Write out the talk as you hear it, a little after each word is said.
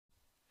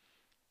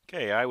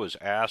Okay, I was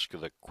asked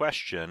the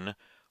question,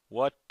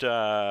 why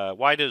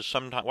do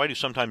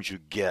sometimes you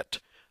get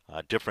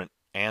different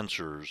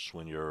answers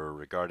when you're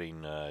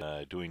regarding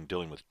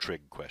dealing with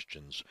trig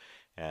questions?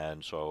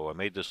 And so I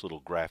made this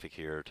little graphic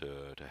here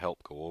to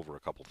help go over a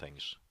couple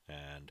things.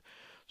 And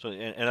so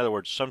in other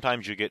words,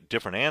 sometimes you get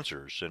different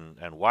answers,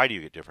 and why do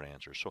you get different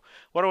answers? So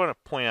what I want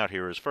to point out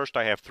here is first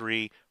I have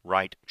three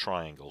right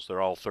triangles. They're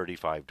all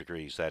 35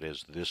 degrees. That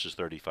is, this is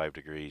 35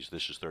 degrees,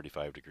 this is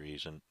 35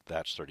 degrees, and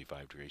that's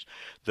 35 degrees.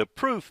 The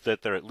proof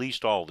that they're at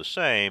least all the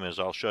same is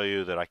I'll show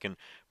you that I can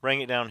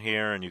bring it down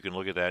here, and you can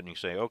look at that and you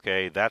say,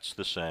 okay, that's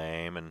the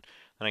same, and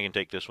then I can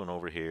take this one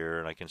over here,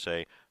 and I can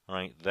say, all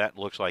right, that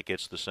looks like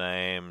it's the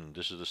same, and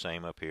this is the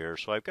same up here.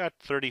 So I've got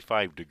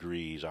 35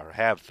 degrees, or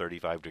have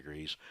 35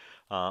 degrees,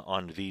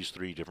 on these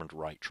three different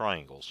right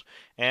triangles.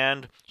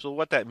 And so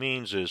what that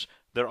means is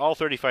they're all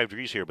 35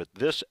 degrees here, but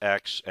this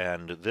x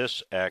and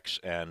this x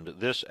and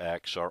this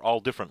x are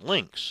all different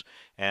lengths.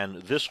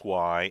 And this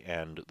y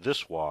and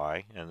this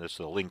y, and this is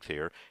the length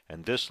here,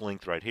 and this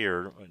length right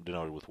here,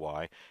 denoted with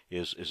y,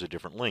 is a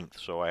different length.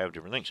 So I have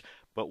different lengths.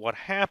 But what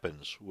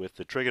happens with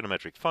the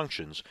trigonometric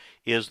functions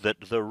is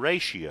that the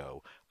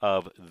ratio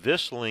of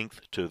this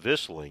length to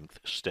this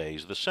length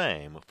stays the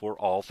same for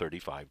all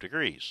 35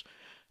 degrees.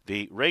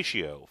 The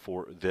ratio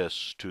for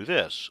this to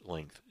this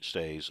length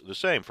stays the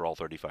same for all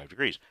 35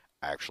 degrees.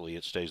 Actually,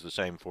 it stays the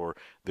same for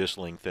this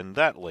length and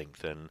that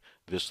length, and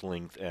this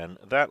length and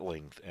that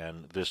length,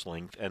 and this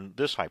length and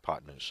this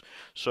hypotenuse.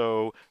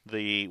 So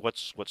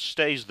what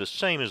stays the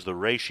same is the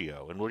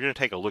ratio, and we're going to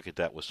take a look at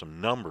that with some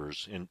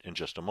numbers in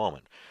just a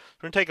moment.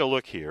 We're going to take a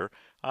look here.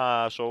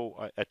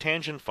 So a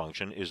tangent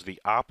function is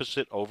the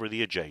opposite over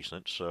the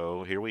adjacent.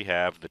 So here we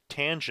have the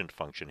tangent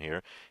function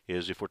here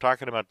is, if we're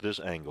talking about this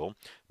angle,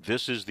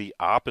 this is the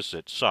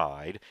opposite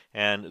side,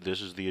 and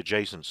this is the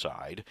adjacent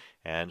side.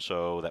 And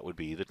so that would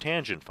be the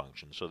tangent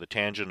function. So the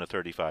tangent of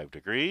 35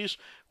 degrees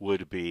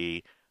would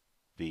be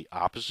the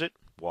opposite,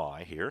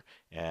 y here,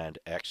 and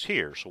x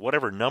here. So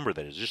whatever number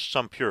that is, just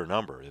some pure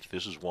number. If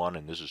this is 1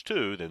 and this is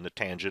 2, then the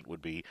tangent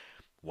would be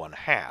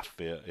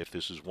 1/2. If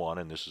this is 1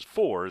 and this is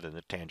 4, then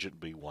the tangent would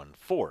be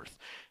 1/4,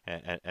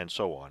 and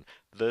so on.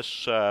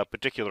 This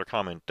particular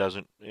comment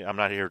doesn't, I'm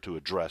not here to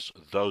address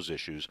those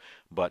issues,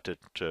 but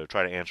to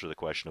try to answer the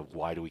question of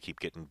why do we keep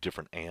getting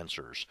different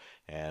answers,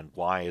 and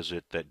why is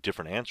it that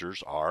different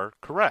answers are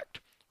correct?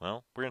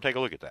 Well, we're going to take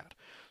a look at that.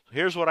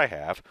 Here's what I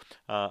have.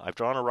 I've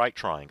drawn a right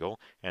triangle,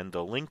 and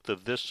the length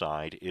of this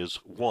side is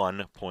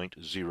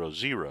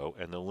 1.00,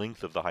 and the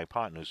length of the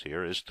hypotenuse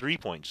here is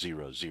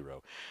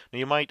 3.00. Now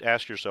you might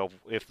ask yourself,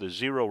 if the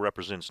 0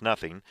 represents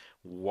nothing,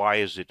 why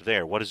is it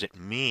there? What does it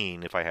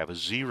mean if I have a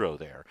 0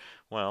 there?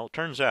 Well, it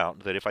turns out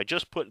that if I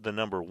just put the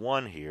number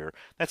 1 here,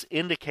 that's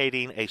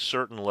indicating a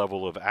certain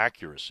level of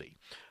accuracy.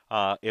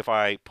 If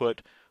I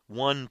put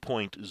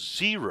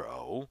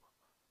 1.0,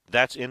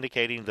 that's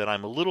indicating that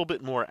I'm a little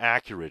bit more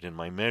accurate in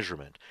my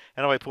measurement.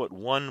 And if I put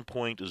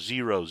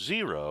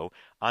 1.00,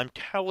 I'm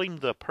telling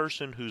the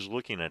person who's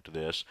looking at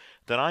this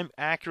that I'm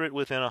accurate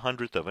within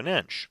 1/100th of an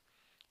inch.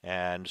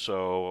 And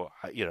so,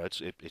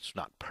 it's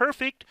not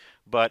perfect,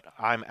 but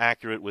I'm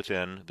accurate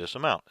within this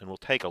amount. And we'll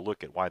take a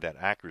look at why that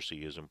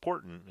accuracy is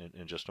important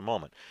in just a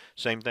moment.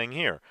 Same thing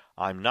here.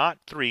 I'm not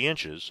 3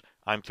 inches,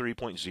 I'm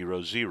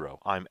 3.00.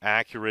 I'm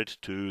accurate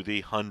to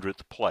the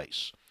 100th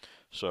place.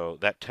 So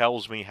that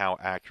tells me how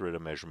accurate a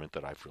measurement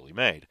that I've really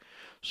made.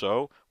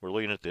 So we're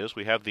looking at this.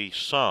 We have the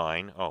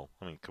sine. Oh,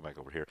 let me come back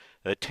over here.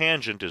 The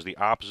tangent is the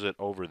opposite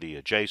over the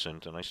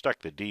adjacent, and I stuck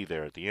the D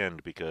there at the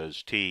end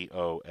because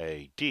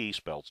TOAD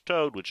spells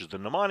toad, which is the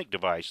mnemonic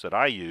device that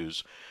I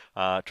use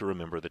to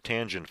remember the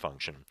tangent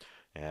function.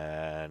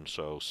 And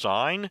so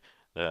sine,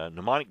 the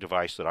mnemonic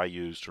device that I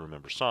use to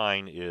remember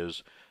sine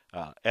is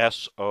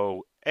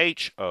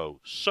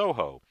SOHO,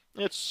 Soho.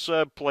 It's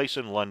a place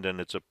in London,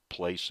 it's a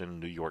place in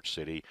New York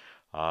City,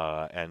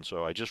 and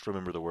so I just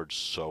remember the word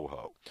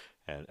Soho,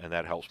 and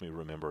that helps me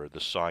remember the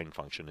sine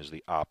function is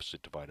the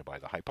opposite divided by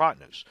the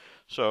hypotenuse.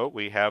 So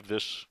we have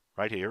this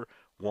right here.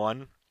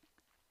 1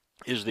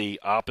 is the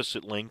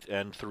opposite length,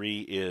 and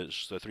 3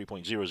 is the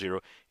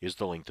 3.00 is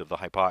the length of the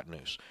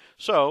hypotenuse.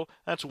 So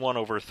that's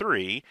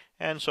 1/3,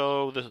 and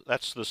so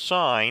that's the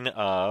sine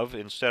of,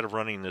 instead of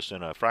running this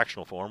in a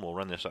fractional form, we'll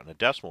run this out in a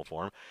decimal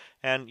form.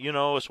 And you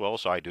know as well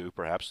as I do,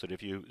 perhaps, that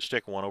if you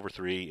stick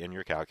 1/3 in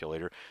your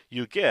calculator,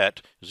 you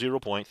get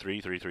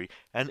 0.333,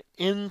 an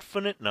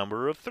infinite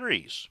number of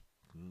 3's.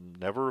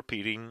 Never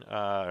repeating,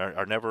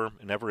 or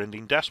never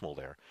ending decimal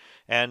there.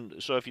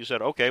 And so if you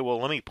said, okay, well,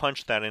 let me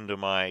punch that into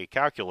my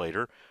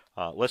calculator,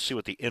 let's see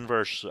what the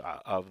inverse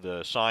of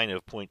the sine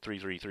of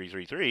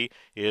 0.33333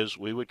 is,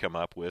 we would come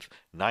up with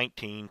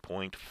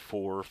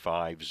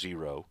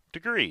 19.450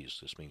 degrees.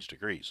 This means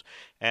degrees.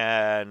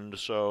 And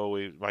so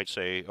we might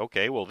say,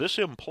 okay, well, this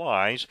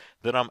implies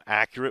that I'm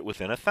accurate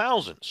within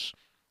 1/1000ths.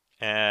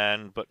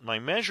 But my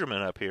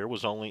measurement up here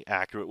was only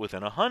accurate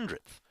within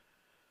 1/100th.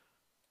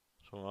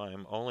 So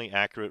I'm only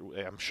accurate,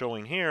 I'm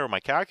showing here, my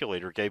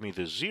calculator gave me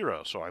the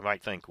 0, so I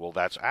might think, well,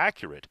 that's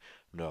accurate.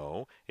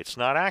 No, it's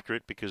not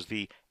accurate because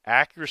the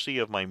accuracy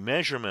of my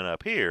measurement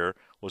up here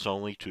was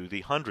only to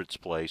the hundredths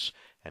place,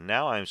 and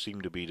now I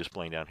seem to be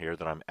displaying down here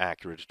that I'm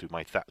accurate to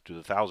to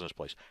the thousandths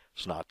place.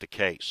 It's not the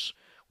case.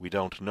 We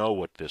don't know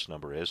what this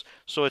number is,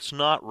 so it's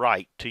not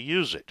right to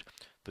use it.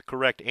 The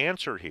correct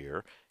answer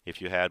here,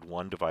 if you had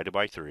 1 divided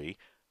by 3,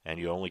 and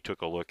you only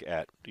took a look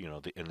at,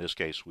 in this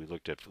case we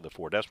looked at the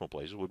 4 decimal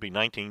places, would be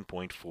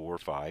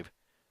 19.45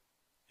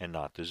 and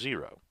not the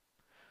 0.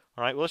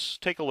 All right, let's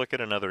take a look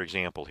at another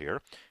example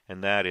here,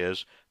 and that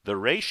is the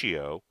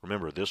ratio.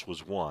 Remember, this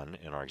was 1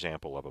 in our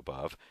example up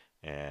above,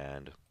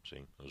 and see,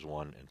 it was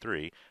 1 and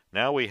 3.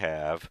 Now we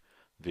have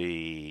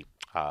the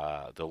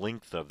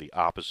length of the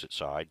opposite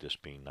side, this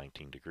being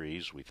 19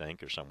 degrees, we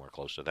think, or somewhere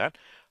close to that,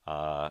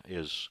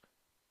 is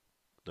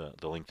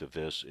the length of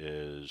this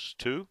is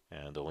 2,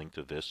 and the length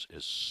of this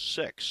is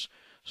 6.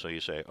 So you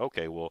say,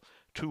 okay, well,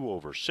 2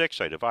 over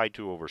 6, I divide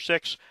 2 over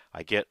 6,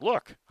 I get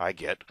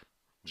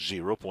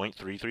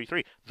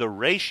 0.333. The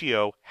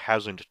ratio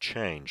hasn't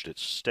changed. It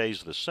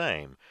stays the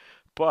same.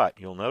 But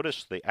you'll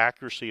notice the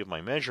accuracy of my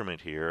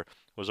measurement here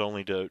was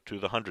only to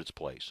the hundredths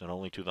place, and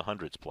only to the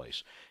hundredths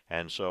place.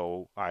 And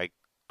so I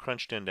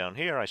crunched in down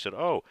here. I said,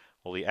 oh,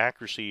 well, the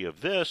accuracy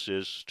of this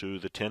is to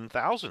the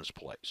 10,000ths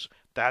place.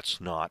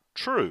 That's not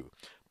true.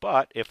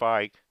 But if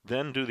I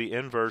then do the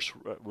inverse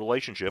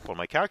relationship on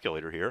my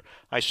calculator here,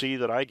 I see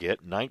that I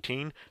get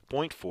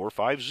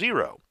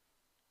 19.450.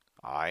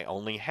 I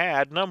only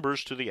had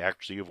numbers to the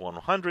accuracy of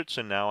 1/100ths,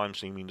 and now I'm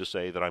seeming to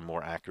say that I'm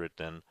more accurate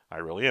than I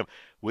really am,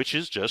 which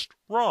is just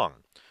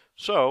wrong.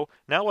 So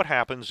now what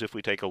happens if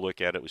we take a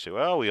look at it? We say,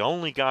 well, we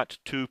only got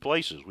 2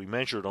 places. We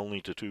measured only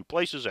to 2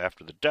 places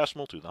after the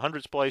decimal to the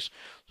hundredths place.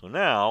 So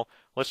now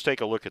let's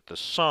take a look at the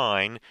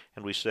sign,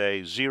 and we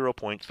say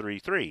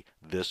 0.33.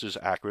 This is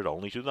accurate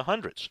only to the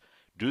hundredths.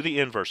 Do the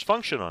inverse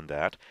function on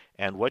that,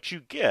 and what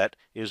you get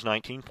is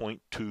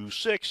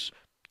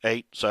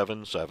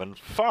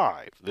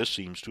 19.26875. This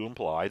seems to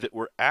imply that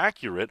we're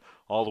accurate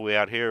all the way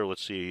out here.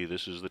 Let's see,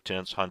 this is the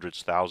tenths,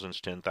 hundredths,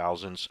 thousandths,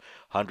 10,000ths,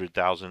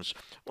 100,000ths.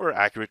 We're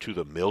accurate to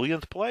the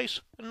millionth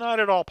place? Not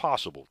at all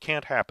possible.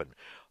 Can't happen.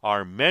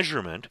 Our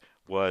measurement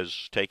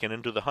was taken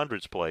into the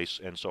hundredths place,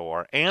 and so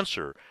our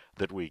answer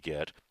that we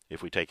get,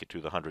 if we take it to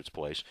the hundredths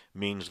place,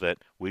 means that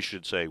we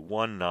should say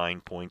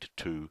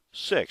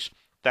 19.26.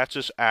 That's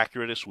as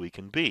accurate as we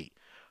can be.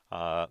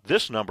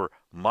 This number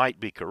might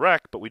be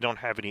correct, but we don't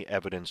have any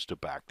evidence to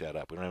back that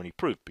up. We don't have any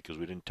proof because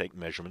we didn't take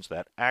measurements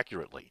that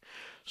accurately.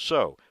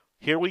 So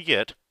here we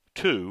get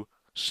 2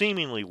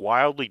 seemingly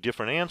wildly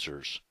different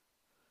answers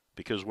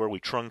because where we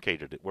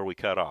truncated it, where we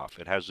cut off,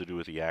 it has to do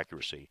with the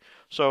accuracy.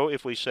 So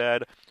if we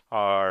said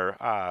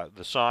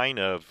the sine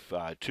of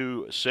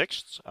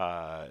 2/6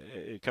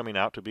 coming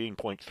out to being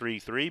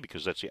 0.33,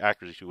 because that's the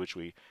accuracy to which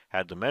we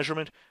had the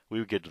measurement, we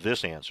would get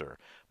this answer.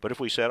 But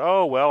if we said,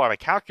 oh, well, my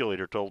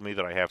calculator told me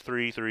that I have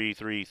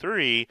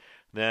 3333,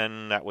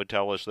 then that would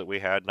tell us that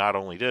we had not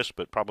only this,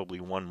 but probably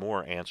one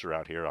more answer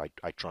out here. I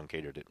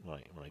truncated it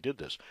when I did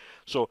this.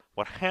 So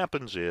what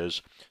happens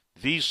is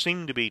these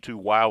seem to be 2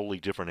 wildly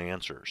different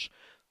answers.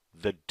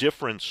 The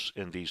difference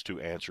in these 2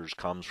 answers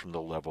comes from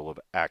the level of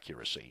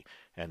accuracy.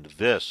 And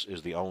this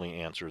is the only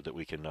answer that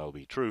we can know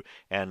be true.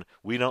 And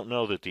we don't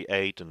know that the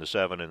 8 and the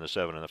 7 and the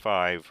 7 and the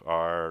 5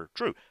 are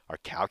true. Our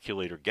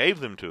calculator gave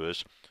them to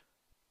us,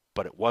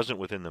 but it wasn't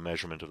within the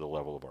measurement of the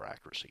level of our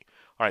accuracy.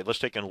 All right, let's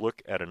take a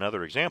look at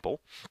another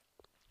example.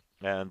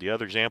 And the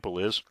other example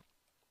is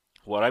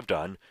what I've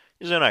done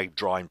is in a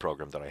drawing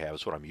program that I have.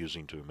 It's what I'm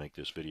using to make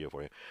this video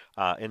for you.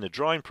 In the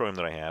drawing program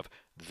that I have,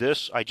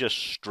 I just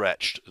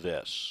stretched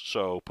this.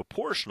 So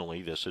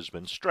proportionally, this has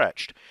been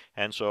stretched.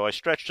 And so I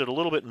stretched it a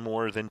little bit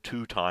more than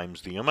 2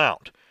 times the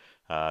amount.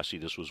 See,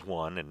 this was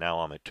 1, and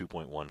now I'm at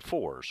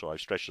 2.14. So I've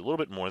stretched a little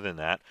bit more than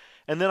that.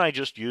 And then I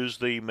just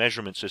used the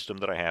measurement system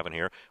that I have in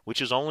here, which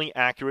is only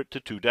accurate to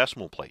 2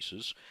 decimal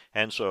places.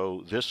 And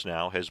so this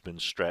now has been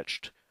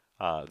stretched.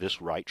 This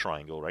right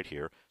triangle right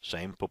here,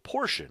 same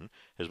proportion,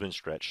 has been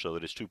stretched so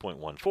that it's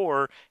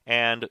 2.14,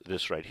 and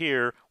this right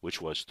here, which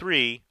was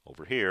 3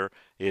 over here,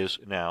 is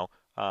now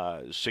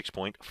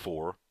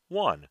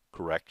 6.41,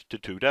 correct to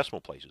 2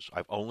 decimal places.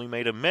 I've only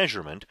made a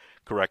measurement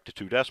correct to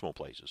 2 decimal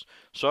places.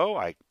 So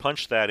I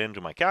punch that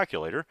into my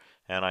calculator,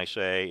 and I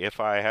say if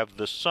I have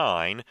the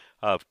sine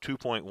of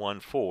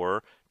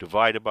 2.14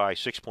 divided by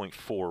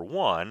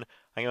 6.41,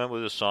 I come up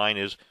with the sine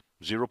is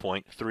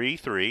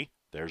 0.33.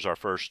 There's our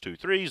first 2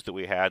 3s that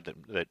we had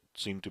that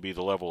seemed to be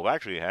the level of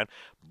accuracy we had.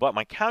 But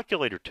my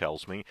calculator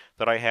tells me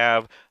that I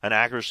have an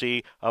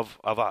accuracy of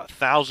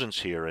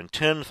thousandths here, and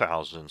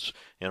 10,000ths,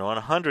 and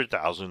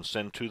 100,000ths,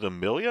 and to the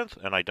millionth,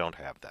 and I don't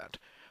have that.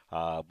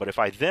 But if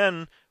I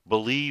then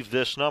believe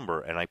this number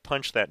and I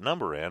punch that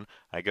number in,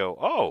 I go,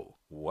 oh,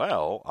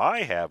 well,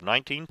 I have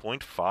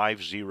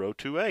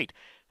 19.5028.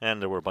 And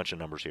there were a bunch of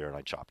numbers here, and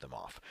I chopped them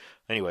off.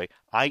 Anyway,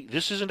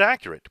 this isn't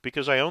accurate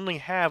because I only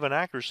have an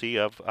accuracy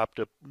of up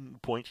to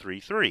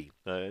 0.33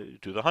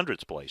 to the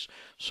hundredths place.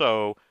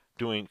 So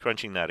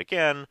crunching that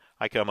again,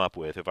 I come up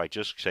with, if I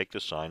just take the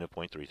sine of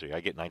 0.33,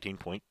 I get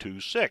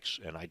 19.26.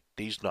 And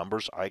these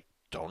numbers, I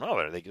don't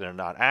know. They're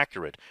not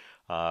accurate.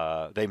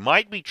 They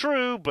might be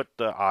true, but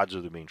the odds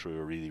of them being true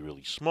are really,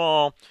 really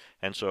small.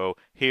 And so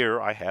here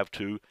I have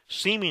two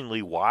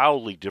seemingly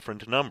wildly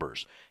different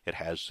numbers. It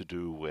has to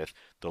do with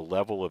the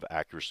level of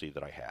accuracy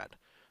that I had.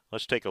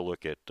 Let's take a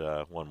look at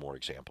one more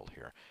example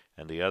here.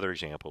 And the other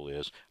example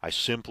is I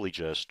simply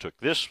just took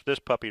this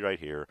puppy right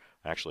here.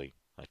 Actually,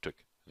 I took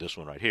this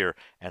one right here,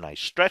 and I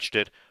stretched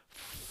it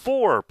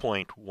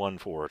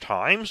 4.14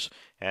 times,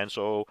 and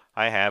so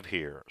I have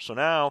here. So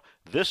now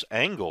this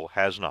angle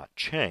has not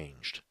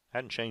changed.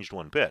 Hadn't changed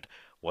one bit.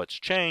 What's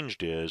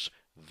changed is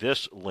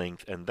this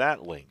length and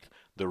that length.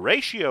 The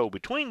ratio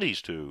between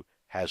these two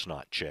has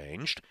not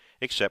changed,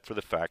 except for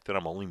the fact that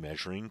I'm only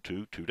measuring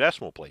to 2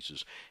 decimal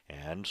places.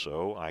 And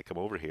so I come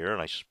over here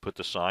and I put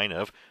the sign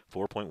of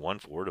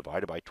 4.14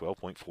 divided by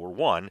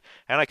 12.41,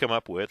 and I come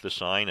up with the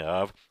sign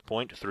of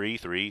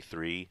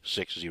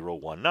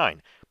 0.333019.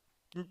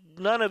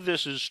 None of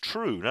this is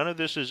true. None of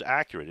this is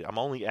accurate. I'm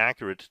only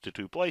accurate to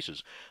 2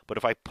 places. But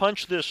if I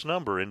punch this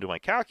number into my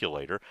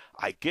calculator,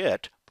 I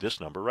get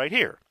this number right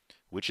here,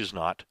 which is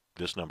not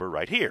this number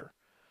right here.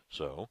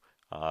 So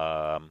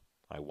I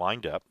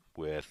wind up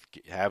with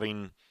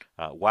having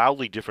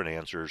wildly different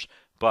answers,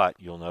 but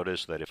you'll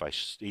notice that if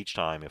each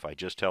time if I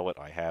just tell it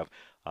I have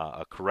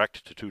a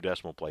correct to 2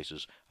 decimal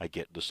places, I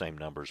get the same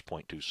numbers,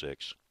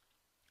 0.26,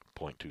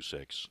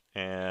 0.26,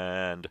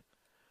 and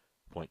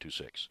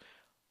 0.26.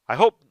 I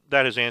hope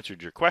that has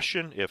answered your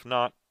question. If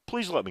not,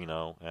 please let me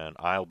know, and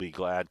I'll be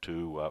glad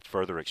to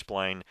further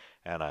explain.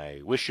 And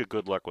I wish you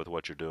good luck with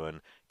what you're doing.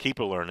 Keep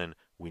learning.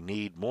 We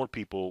need more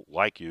people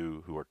like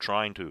you who are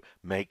trying to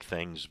make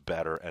things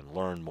better and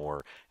learn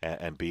more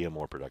and be a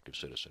more productive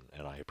citizen,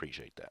 and I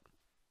appreciate that.